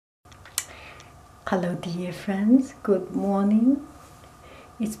Hello dear friends, good morning.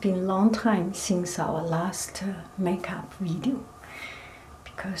 It's been a long time since our last makeup video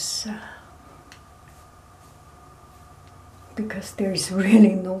because there is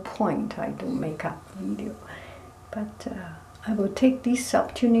really no point I do makeup video. But I will take this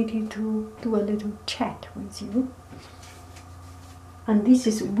opportunity to do a little chat with you. And this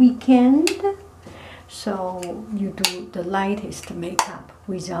is weekend, so you do the lightest makeup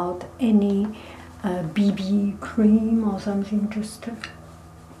without any BB cream or something, just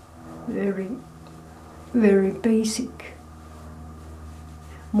very, very basic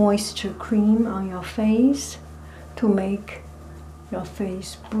moisture cream on your face to make your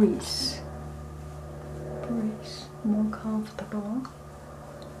face breathe more comfortable.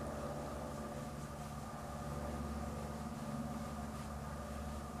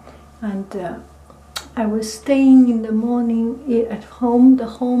 And I was staying in the morning at home the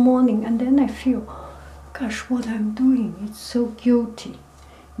whole morning, and then I feel, gosh, what I'm doing, it's so guilty.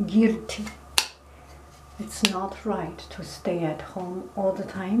 It's not right to stay at home all the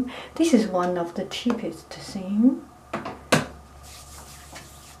time. This is one of the cheapest things.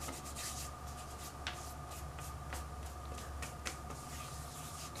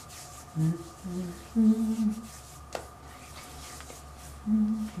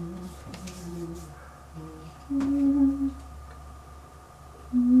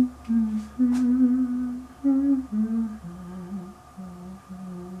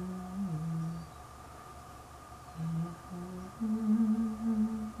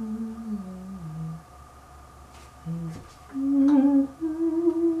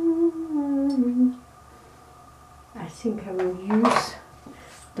 I think I will use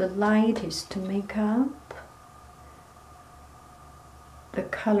the lightest makeup. The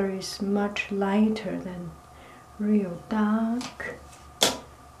color is much lighter than real dark,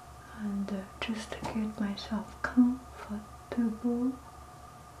 and just to get myself comfortable,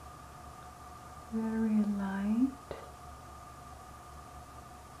 very light.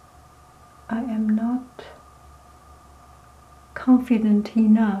 I am not confident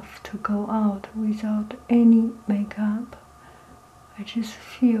enough to go out without any makeup. I just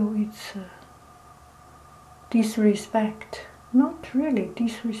feel it's disrespect. Not really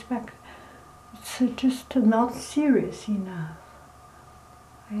disrespect, it's just not serious enough.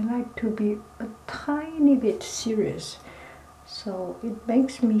 I like to be a tiny bit serious, so it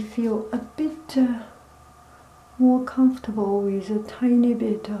makes me feel a bit more comfortable with a tiny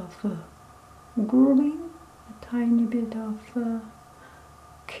bit of grooming, a tiny bit of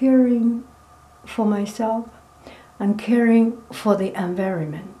caring for myself and caring for the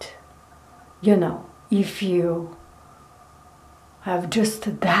environment. You know, if you have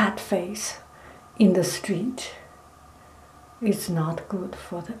just that face in the street, it's not good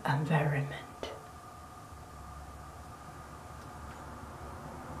for the environment.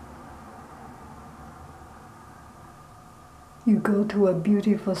 You go to a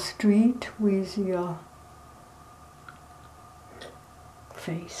beautiful street with your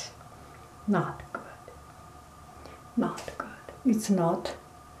face, not good. Not good. It's not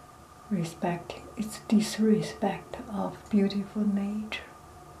respecting, it's disrespect of beautiful nature,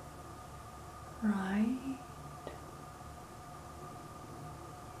 right?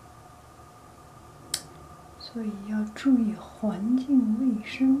 So 要注意环境卫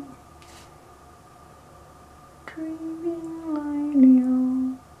生。追兵来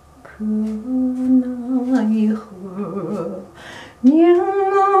了，可奈何？娘啊，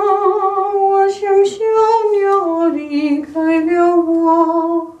我像小鸟离开了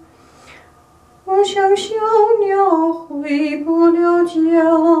我，我像小鸟回不了家，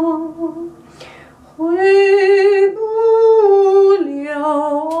回不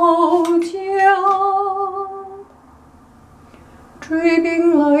了家。追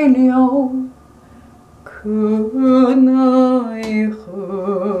兵来了，可奈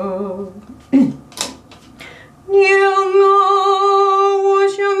何？娘啊，我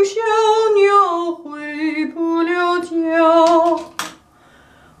像小鸟回不了家，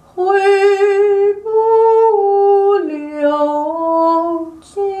回不了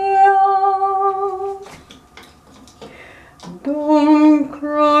家。Don't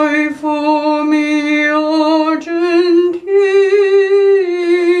cry for me, Argentina.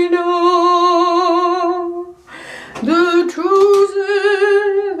 The truth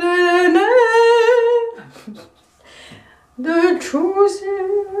is that the truth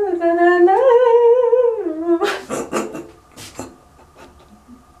is that I never.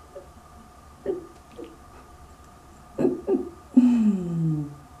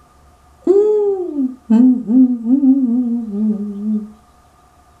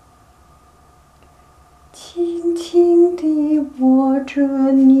 紧地握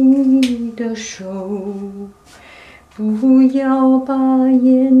着你的手，不要把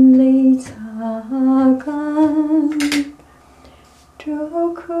眼泪擦干。这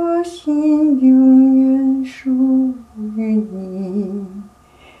颗心永远属于你，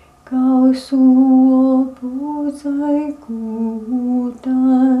告诉我不再孤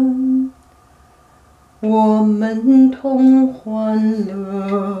单。我们同欢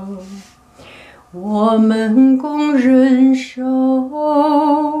乐，我们共忍受，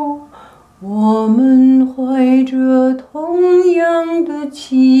我们怀着同样的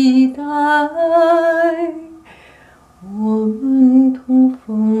期待，我们同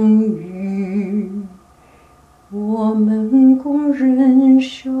风雨，我们共忍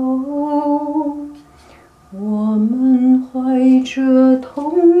受，我们怀着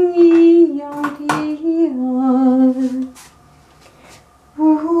同一样的爱。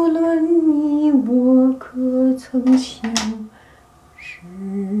无论你我可曾相识，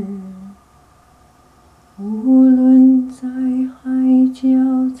无论在海角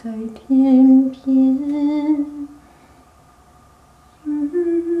在天边，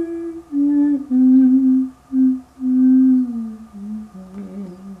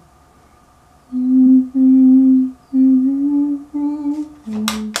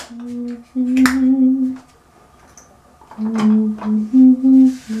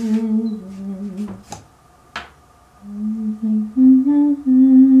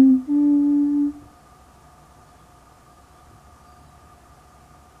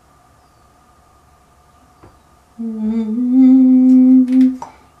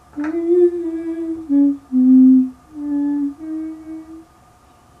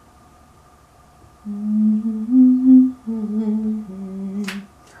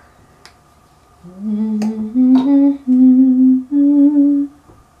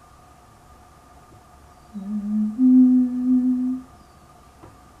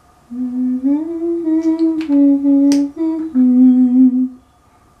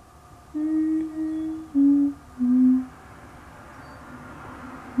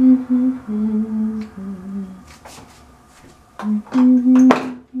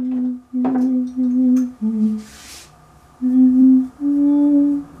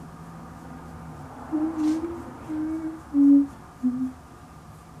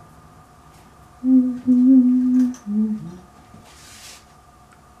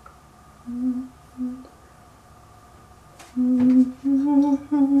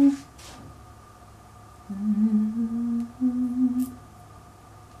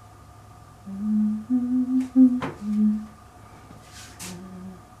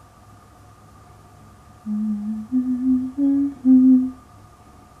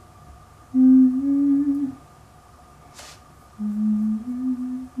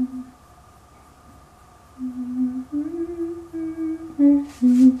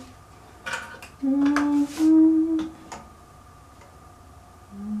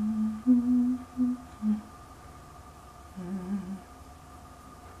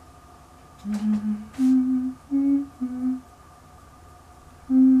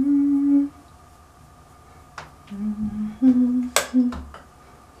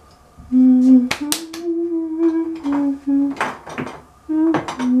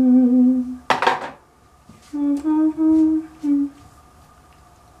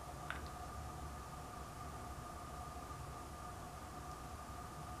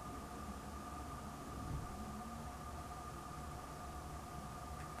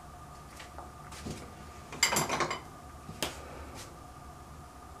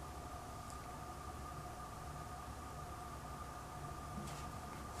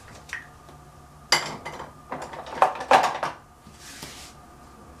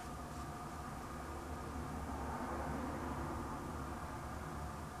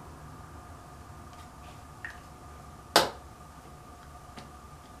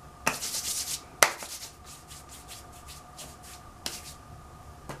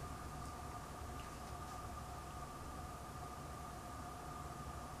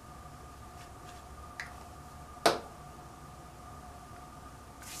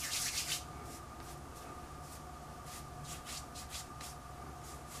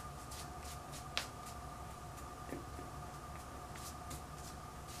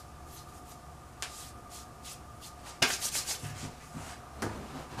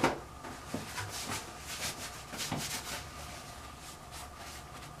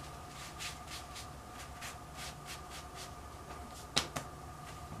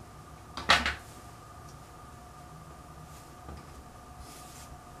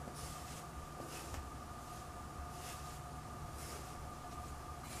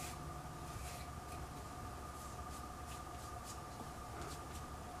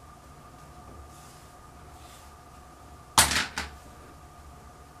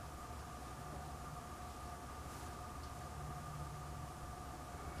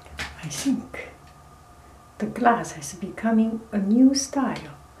 I think the glass is becoming a new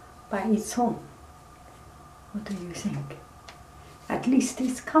style by its own. What do you think? At least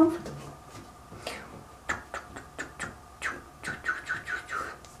it's comfortable.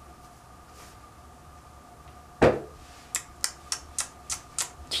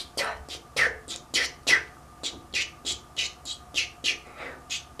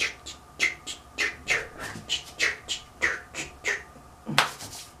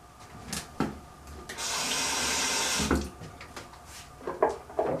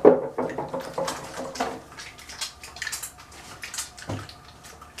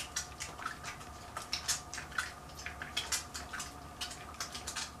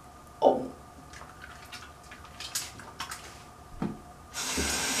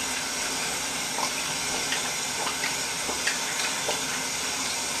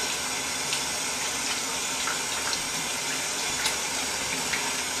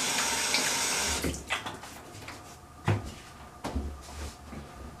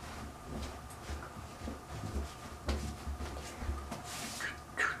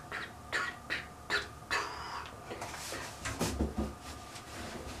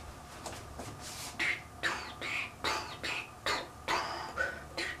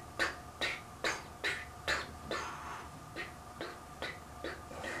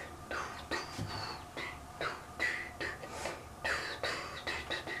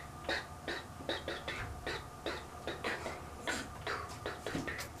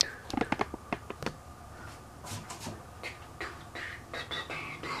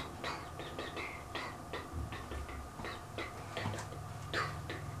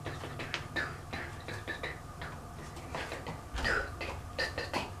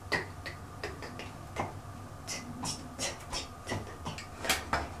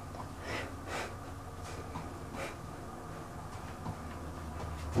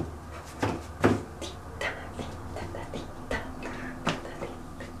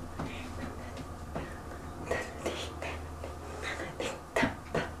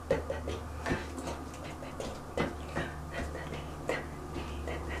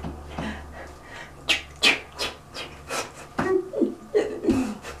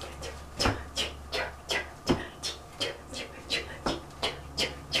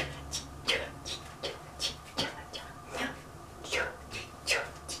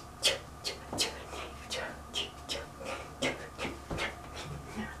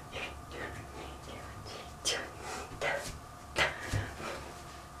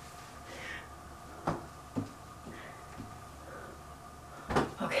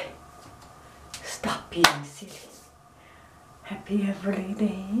 Stop being silly. Happy every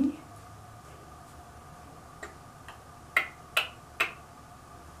day.